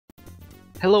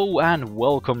Hello and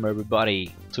welcome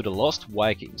everybody to the Lost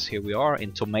Vikings. Here we are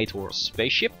in Tomator's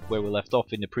spaceship, where we left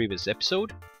off in the previous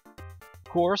episode, of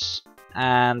course.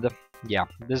 And yeah,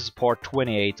 this is part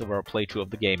 28 of our playthrough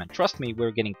of the game, and trust me, we're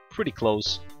getting pretty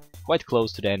close, quite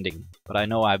close to the ending. But I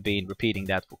know I've been repeating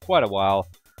that for quite a while,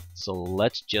 so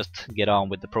let's just get on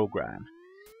with the program.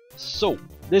 So,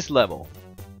 this level,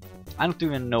 I don't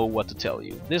even know what to tell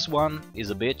you. This one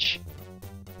is a bitch.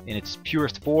 In its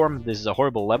purest form, this is a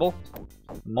horrible level.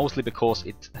 Mostly because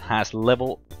it has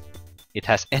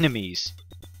enemies.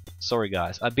 Sorry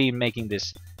guys, I've been making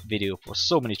this video for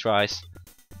so many tries,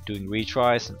 doing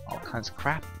retries and all kinds of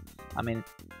crap. I mean,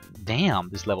 damn,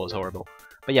 this level is horrible.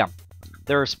 But yeah,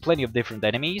 there's plenty of different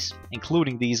enemies,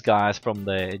 including these guys from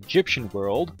the Egyptian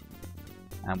world.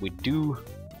 And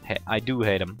I do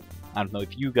hate them. I don't know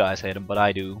if you guys hate them, but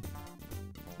I do.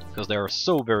 Because they are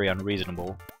so very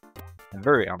unreasonable and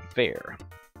very unfair.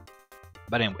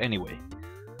 But anyway,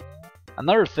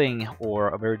 another thing, or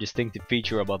a very distinctive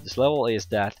feature about this level, is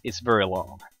that it's very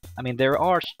long. I mean, there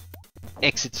are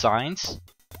exit signs,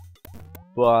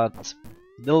 but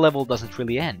the level doesn't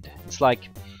really end. It's like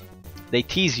they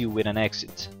tease you with an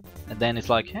exit, and then it's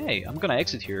like, hey, I'm gonna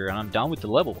exit here and I'm done with the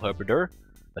level, Herberder.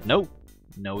 But no,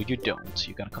 you don't.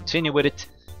 You're gonna continue with it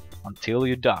until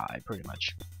you die, pretty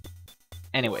much.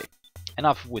 Anyway,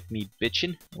 enough with me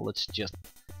bitching, let's just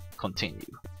continue.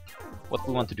 What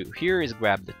we want to do here is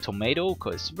grab the tomato,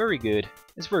 because it's very good.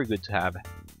 It's very good to have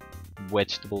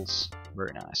vegetables.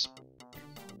 Very nice.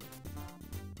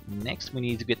 Next we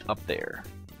need to get up there.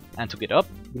 And to get up,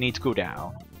 we need to go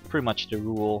down. Pretty much the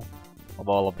rule of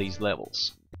all of these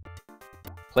levels.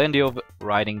 Plenty of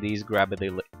riding these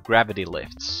gravity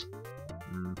lifts.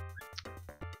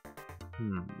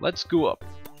 Let's go up.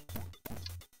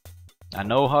 I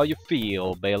know how you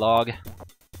feel, Baylog.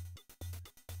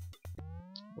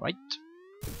 Right.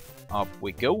 Up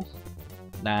we go.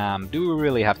 Do we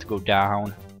really have to go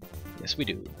down? Yes, we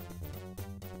do.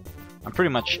 I'm pretty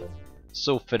much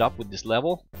so fed up with this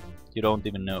level, you don't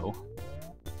even know.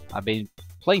 I've been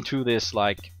playing through this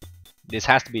like... this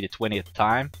has to be the 20th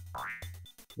time,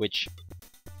 which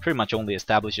pretty much only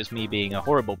establishes me being a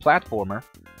horrible platformer.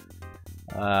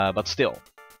 But still,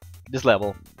 this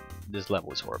level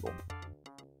is horrible.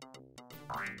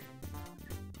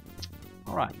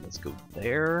 Alright, let's go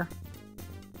there.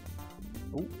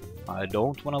 Oh, I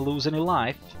don't want to lose any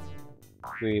life.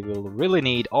 We will really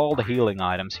need all the healing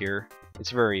items here.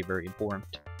 It's very, very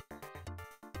important.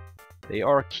 They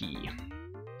are key.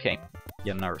 Okay,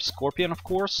 get another scorpion, of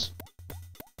course.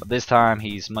 But this time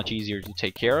he's much easier to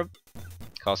take care of,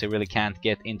 because he really can't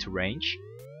get into range.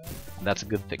 And that's a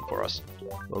good thing for us.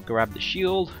 We'll grab the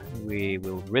shield. We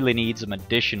will really need some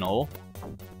additional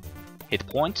hit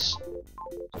points.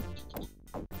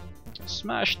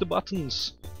 Smash the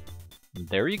buttons. And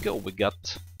there you go, we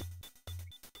got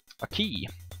a key.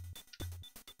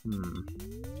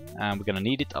 And we're gonna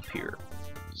need it up here.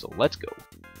 So let's go.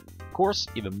 Of course,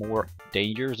 even more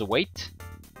dangers await,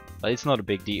 but it's not a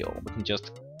big deal. We can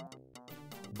just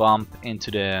bump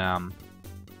into the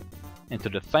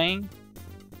thing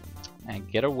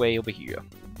and get away over here.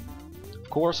 Of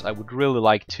course, I would really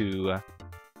like to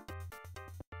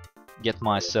get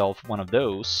myself one of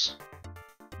those.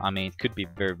 I mean, it could be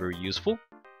very, very useful.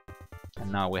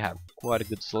 And now we have quite a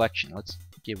good selection. Let's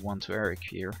give one to Eric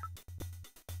here.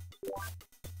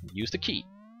 Use the key.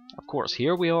 Of course,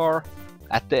 here we are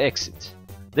at the exit.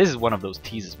 This is one of those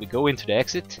teases. We go into the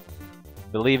exit,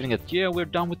 believing that, yeah, we're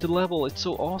done with the level, it's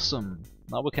so awesome.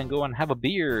 Now we can go and have a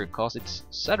beer, cause it's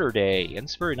Saturday, and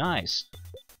it's very nice.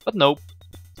 But nope,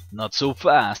 not so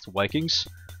fast, Vikings.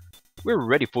 We're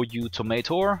ready for you,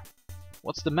 Tomator.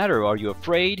 What's the matter, are you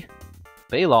afraid?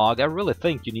 Baylog, I really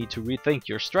think you need to rethink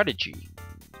your strategy.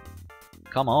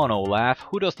 Come on, Olaf,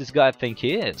 who does this guy think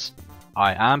he is?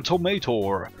 I am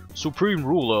Tomator, supreme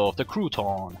ruler of the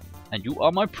crouton, and you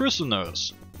are my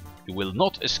prisoners. You will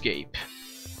not escape.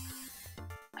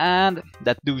 And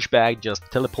that douchebag just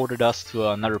teleported us to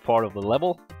another part of the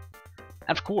level.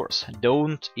 And of course,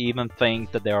 don't even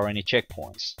think that there are any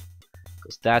checkpoints,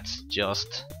 because that's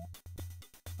just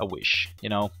a wish, you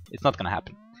know, it's not gonna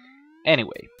happen.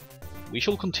 Anyway, we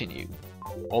shall continue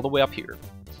all the way up here.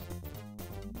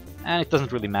 And it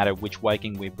doesn't really matter which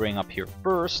Viking we bring up here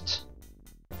first.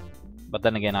 But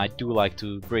then again, I do like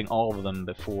to bring all of them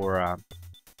before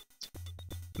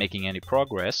making any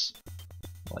progress.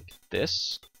 Like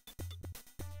this.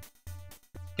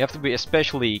 You have to be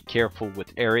especially careful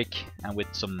with Eric and with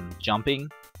some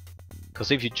jumping.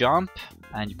 Because if you jump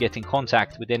and you get in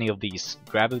contact with any of these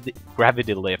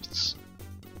gravity lifts,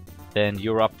 then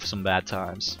you're up for some bad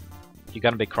times. You're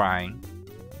gonna be crying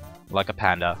like a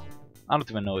panda. I don't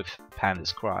even know if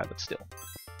pandas cry, but still.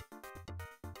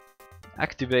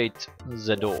 Activate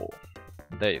the door.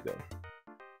 There you go.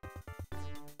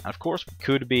 And of course, we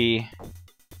could be...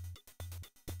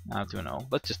 I don't even know.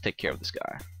 Let's just take care of this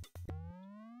guy.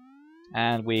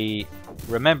 And we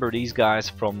remember these guys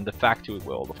from the factory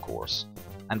world, of course.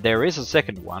 And there is a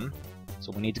second one.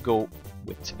 So we need to go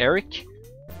with Eric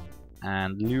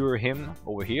and lure him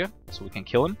over here so we can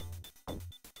kill him.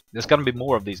 There's gonna be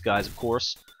more of these guys, of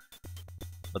course.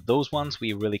 But those ones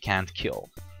we really can't kill.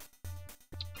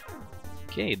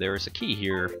 Okay, there's a key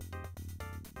here.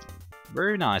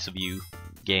 Very nice of you,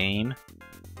 game.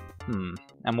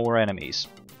 And more enemies.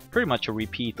 Pretty much a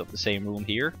repeat of the same room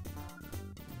here,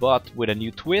 but with a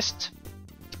new twist.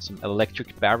 Some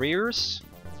electric barriers,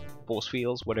 force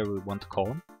fields, whatever we want to call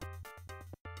them.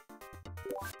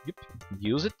 Yep,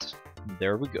 use it.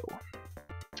 There we go.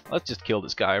 Let's just kill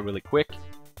this guy really quick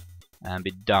and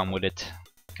be done with it.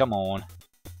 Come on.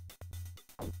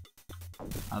 I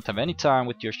don't have any time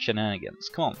with your shenanigans.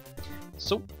 Come on.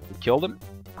 So, we killed him.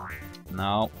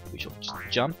 Now we shall just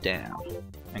jump down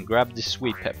and grab this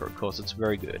sweet pepper, because it's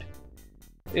very good.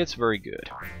 It's very good.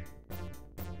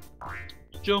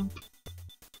 Jump!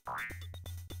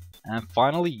 And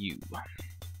finally you.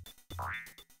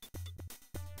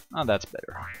 Ah, that's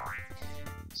better.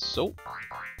 So,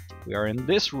 we are in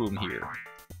this room here.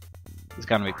 It's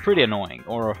gonna be pretty annoying.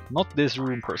 Or, not this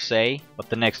room per se, but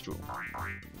the next room.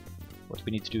 What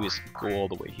we need to do is go all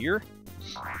the way here.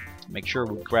 Make sure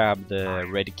we grab the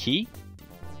red key.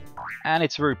 And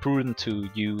it's very prudent to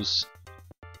use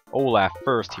Olaf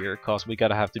first here, because we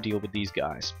gotta have to deal with these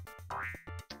guys.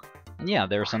 And yeah,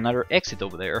 there's another exit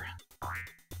over there.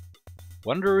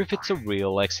 Wonder if it's a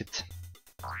real exit.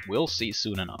 We'll see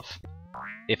soon enough.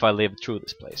 If I live through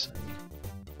this place.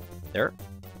 There.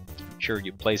 Make sure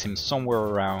you place him somewhere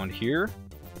around here.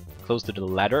 Close to the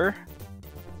ladder.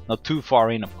 Not too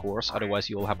far in, of course, otherwise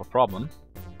you'll have a problem.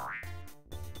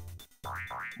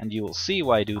 And you will see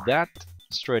why I do that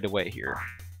straight away here.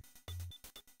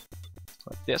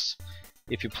 Like this.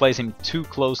 If you place him too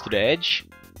close to the edge,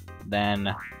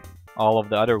 then all of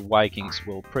the other Vikings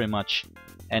will pretty much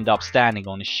end up standing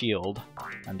on his shield,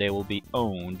 and they will be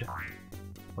owned,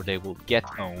 or they will get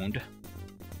owned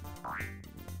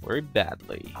very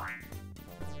badly.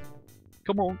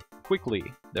 Come on, quickly.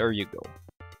 There you go.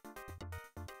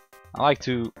 I like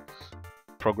to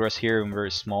progress here in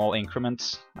very small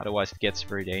increments, otherwise it gets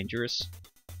very dangerous.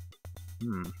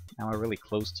 Am I really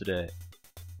close to the...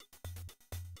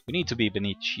 We need to be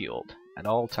beneath shield at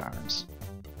all times.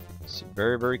 It's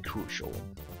very, very crucial.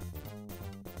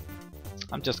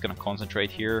 I'm just gonna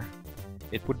concentrate here.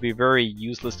 It would be very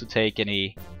useless to take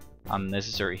any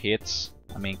unnecessary hits.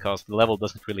 I mean, cause the level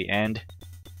doesn't really end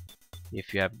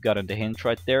if you have gotten the hint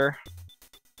right there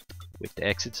with the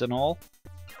exits and all.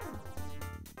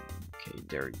 Okay,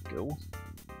 there you go.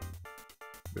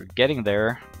 We're getting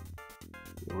there.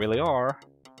 We really are.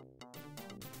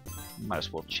 Might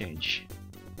as well change.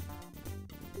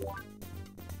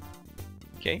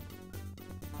 Okay,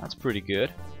 that's pretty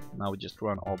good. Now we just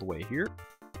run all the way here.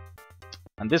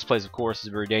 And this place, of course, is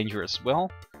very dangerous as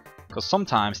well, because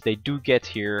sometimes they do get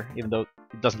here, even though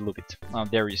it doesn't look it. Oh,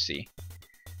 there you see.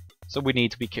 So we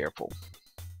need to be careful.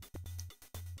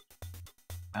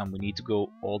 And we need to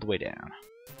go all the way down.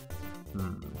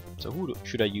 So who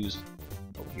should I use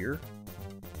over here?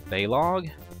 Baylog?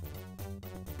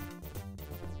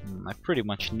 I pretty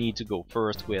much need to go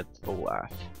first with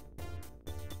Olaf.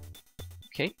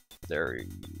 Okay, there you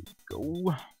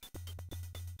go.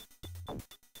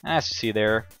 As you see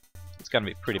there, it's gonna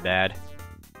be pretty bad.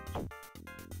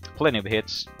 Plenty of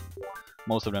hits,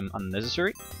 most of them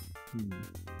unnecessary.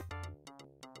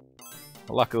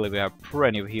 Luckily we have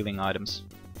plenty of healing items.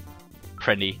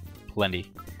 Plenty.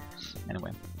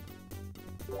 Anyway.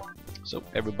 So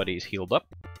everybody is healed up.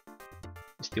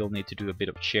 We still need to do a bit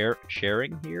of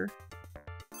sharing here.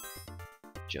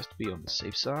 Just to be on the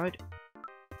safe side.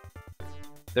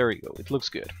 There we go, it looks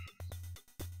good.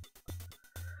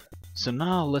 So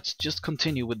now let's just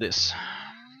continue with this.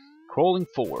 Crawling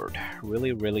forward,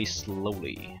 really, really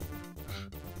slowly.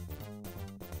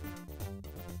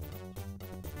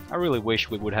 I really wish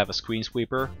we would have a screen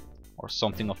sweeper or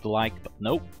something of the like, but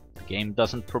nope, the game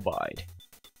doesn't provide.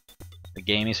 The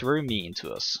game is very mean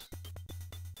to us.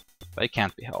 But it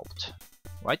can't be helped.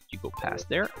 Right, you go past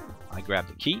there, I grab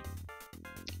the key,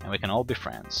 and we can all be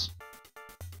friends.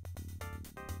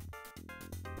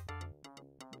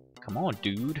 Come on,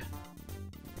 dude.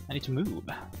 I need to move.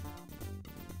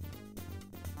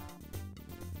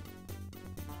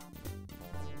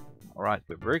 Alright,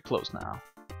 we're very close now.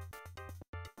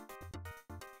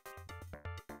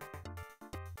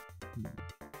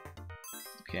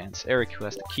 Okay, and it's Eric who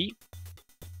has the key.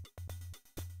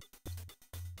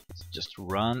 Let's just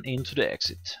run into the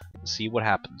exit and see what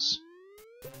happens.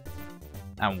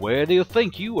 And where do you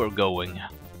think you are going?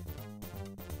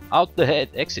 Out the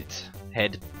exit.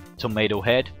 Head, Tomato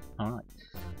head. Alright.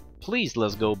 Please,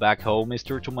 let's go back home,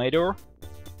 Mr. Tomato.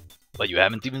 But you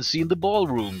haven't even seen the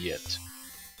ballroom yet.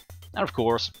 And of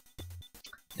course,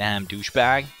 damn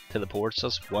douchebag teleports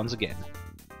us once again.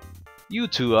 You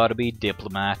two ought to be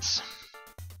diplomats.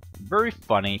 Very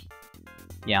funny.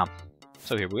 Yeah,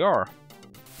 so here we are.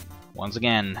 Once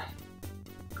again,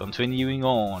 continuing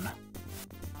on.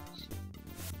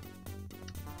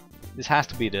 This has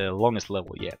to be the longest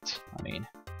level yet. I mean,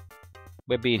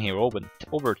 we've been here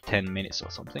over 10 minutes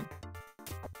or something.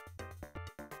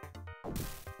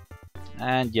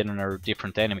 And yet another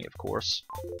different enemy, of course.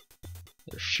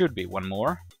 There should be one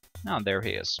more. Oh, there he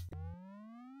is.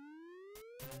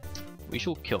 We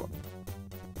shall kill him.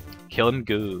 Kill him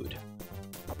good.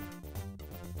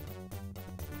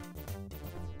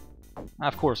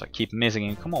 Of course, I keep missing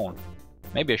him. Come on.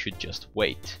 Maybe I should just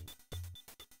wait.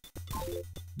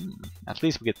 At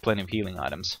least we get plenty of healing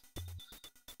items.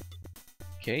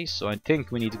 Okay, so I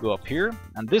think we need to go up here.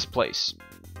 And this place.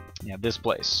 Yeah, this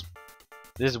place.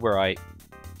 This is where I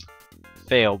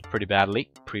failed pretty badly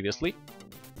previously.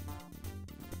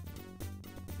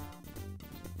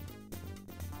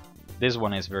 This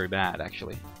one is very bad,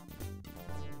 actually.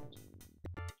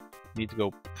 Need to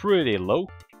go pretty low.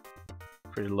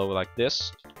 Pretty low like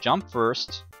this. Jump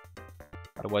first.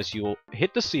 Otherwise you'll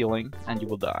hit the ceiling and you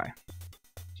will die.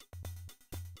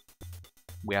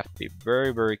 We have to be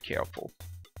very, very careful.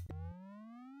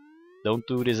 Don't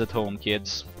do this at home,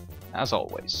 kids. As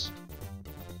always.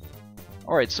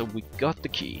 Alright, so we got the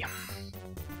key.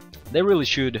 They really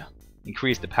should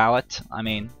increase the palette. I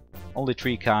mean, only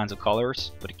 3 kinds of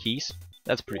colors for the keys.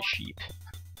 That's pretty cheap.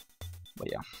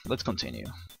 But yeah, let's continue.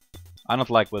 I don't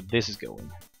like where this is going.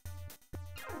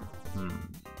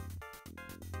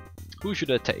 Who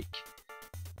should I take?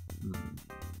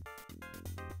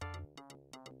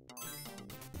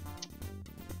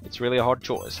 It's really a hard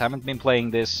choice. Haven't been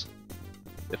playing this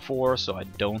before, so I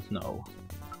don't know.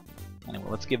 Anyway,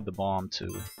 let's give the bomb to...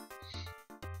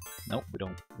 Nope, we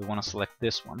don't. We want to select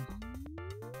this one.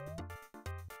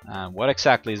 What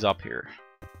exactly is up here?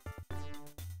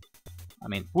 I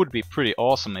mean, it would be pretty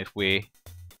awesome if we...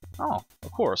 Oh,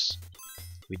 of course.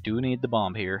 We do need the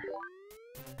bomb here.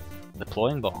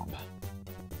 Deploying bomb.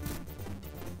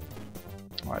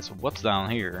 Alright, so what's down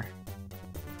here?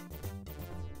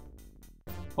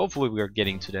 Hopefully we are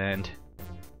getting to the end.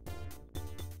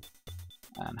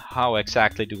 And how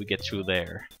exactly do we get through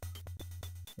there?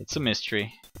 It's a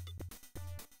mystery.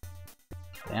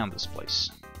 Damn this place.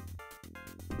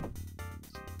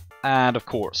 And of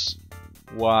course,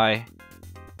 why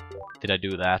did I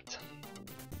do that?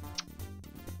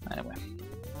 Anyway.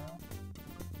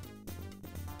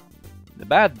 The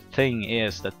bad thing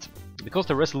is that because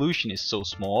the resolution is so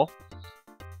small,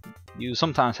 you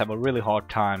sometimes have a really hard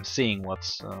time seeing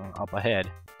what's up ahead.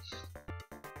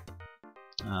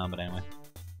 But anyway.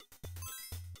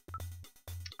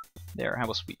 There, have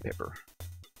a sweet pepper.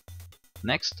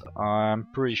 Next, I'm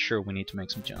pretty sure we need to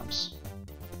make some jumps.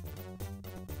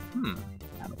 I'm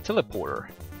a teleporter.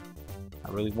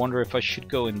 I really wonder if I should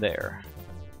go in there.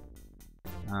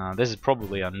 This is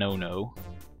probably a no-no.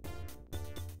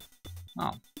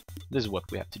 Oh, this is what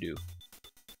we have to do.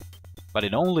 But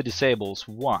it only disables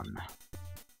one.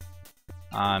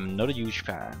 I'm not a huge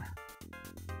fan.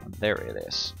 And there it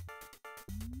is.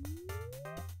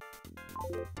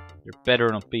 There better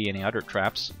not be any other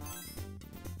traps.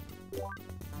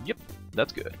 Yep,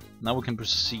 that's good. Now we can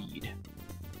proceed.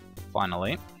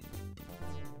 Finally.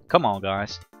 Come on,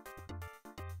 guys.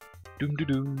 Doom doo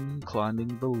doom,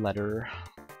 climbing the ladder.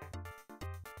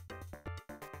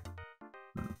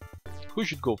 Who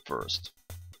should go first?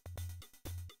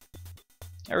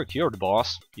 Eric, you're the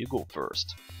boss. You go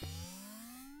first.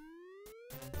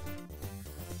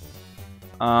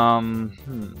 Ah,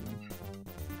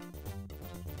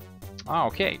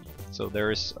 okay. So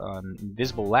there's an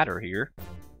invisible ladder here.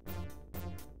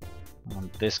 On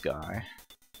this guy.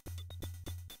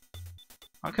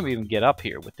 How can we even get up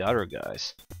here with the other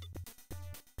guys?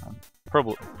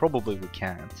 Probably we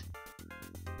can't.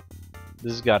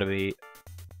 This has got to be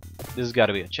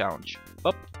a challenge.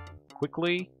 Up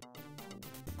quickly.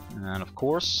 And of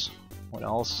course, what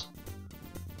else?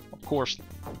 Of course.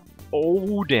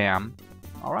 Oh damn.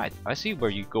 Alright, I see where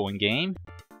you're going, game.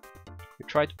 You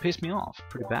tried to piss me off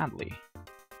pretty badly.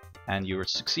 And you're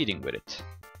succeeding with it.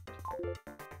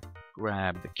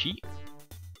 Grab the key.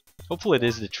 Hopefully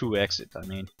this is the true exit, I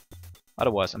mean.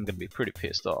 Otherwise I'm gonna be pretty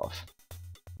pissed off.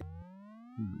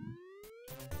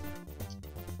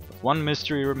 One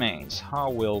mystery remains.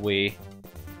 How will we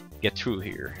get through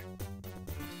here?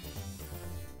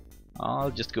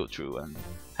 I'll just go through and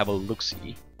have a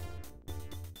look-see.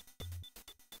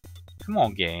 Come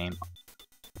on, game.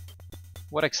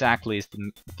 What exactly is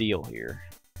the deal here?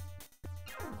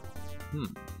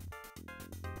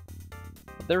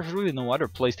 There's really no other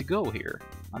place to go here.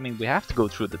 I mean, we have to go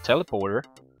through the teleporter,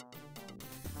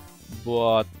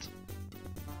 but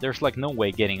there's like no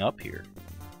way getting up here.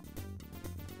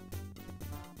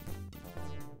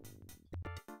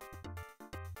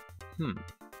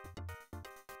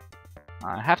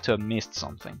 I have to have missed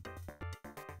something.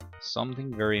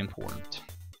 Something very important.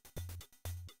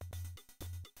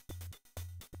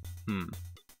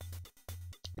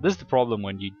 This is the problem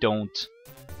when you don't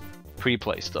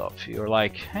pre-play stuff. You're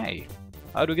like, hey,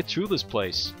 how do I get through this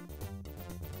place?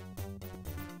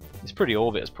 It's pretty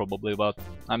obvious probably, but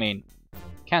I mean,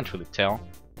 can't really tell.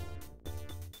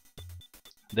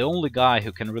 The only guy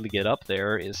who can really get up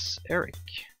there is Eric.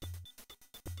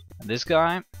 And this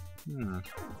guy?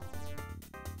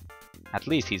 At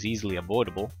least he's easily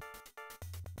avoidable.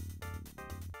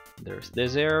 There's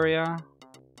this area.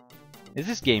 Is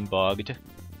this game bugged?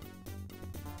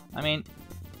 I mean,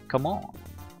 come on.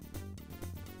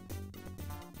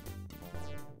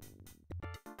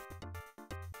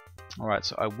 Alright,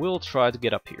 so I will try to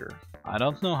get up here. I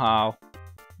don't know how.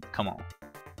 Come on.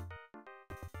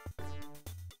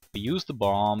 We use the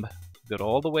bomb, got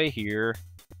all the way here,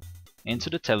 into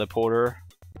the teleporter.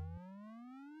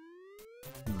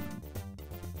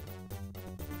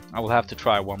 I will have to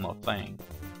try one more thing.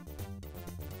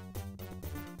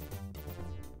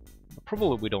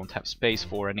 Probably we don't have space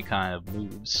for any kind of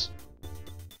moves.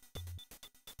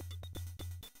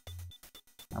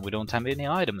 And we don't have any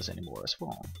items anymore as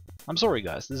well. I'm sorry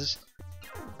guys, this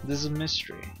is a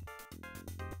mystery.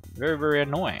 Very, very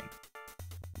annoying.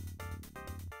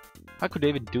 How could they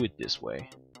even do it this way?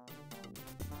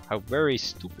 How very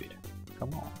stupid.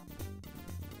 Come on.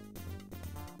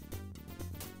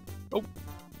 Oh!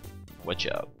 Watch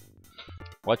out.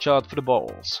 Watch out for the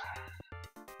balls.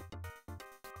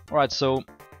 Alright, so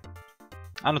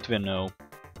I don't even know.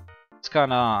 It's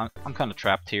kinda... I'm kinda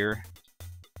trapped here.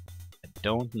 I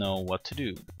don't know what to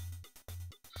do.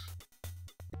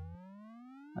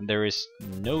 And there is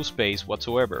no space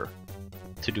whatsoever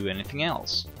to do anything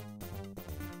else.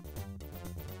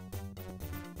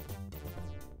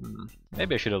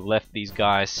 Maybe I should have left these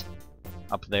guys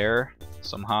up there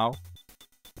somehow.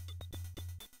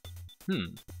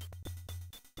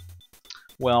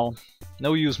 Well,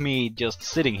 no use me just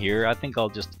sitting here. I think I'll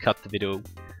just cut the video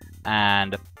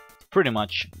and pretty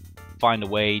much find a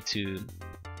way to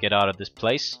get out of this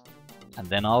place, and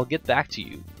then I'll get back to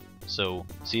you. So,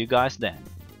 see you guys then.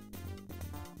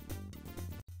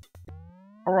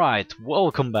 Alright,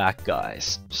 welcome back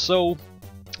guys. So,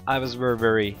 I was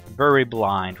very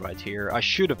blind right here. I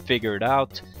should have figured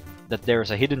out that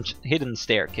there's a hidden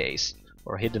staircase,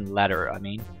 or hidden ladder I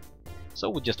mean. So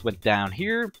we just went down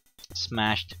here,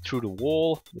 smashed through the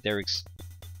wall with Eric's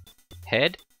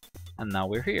head, and now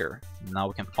we're here. Now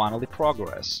we can finally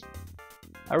progress.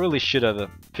 I really should have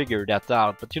figured that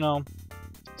out, but you know,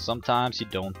 sometimes you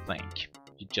don't think,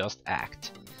 you just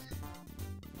act.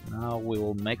 Now we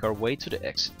will make our way to the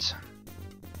exit.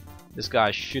 This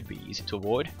guy should be easy to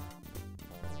avoid.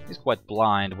 He's quite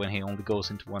blind when he only goes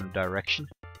into one direction.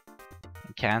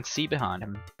 You can't see behind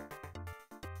him.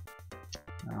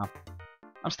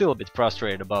 I'm still a bit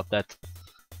frustrated about that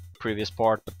previous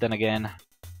part, but then again,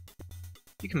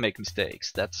 you can make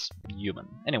mistakes, that's human.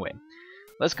 Anyway,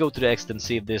 let's go to the exit and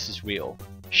see if this is real.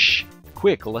 Shh!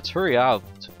 Quick, let's hurry out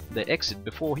the exit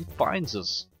before he finds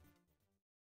us.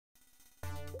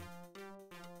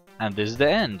 And this is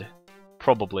the end.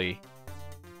 Probably.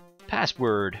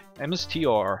 Password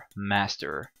MSTR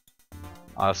Master.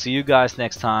 I'll see you guys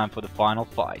next time for the final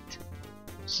fight.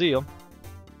 See ya.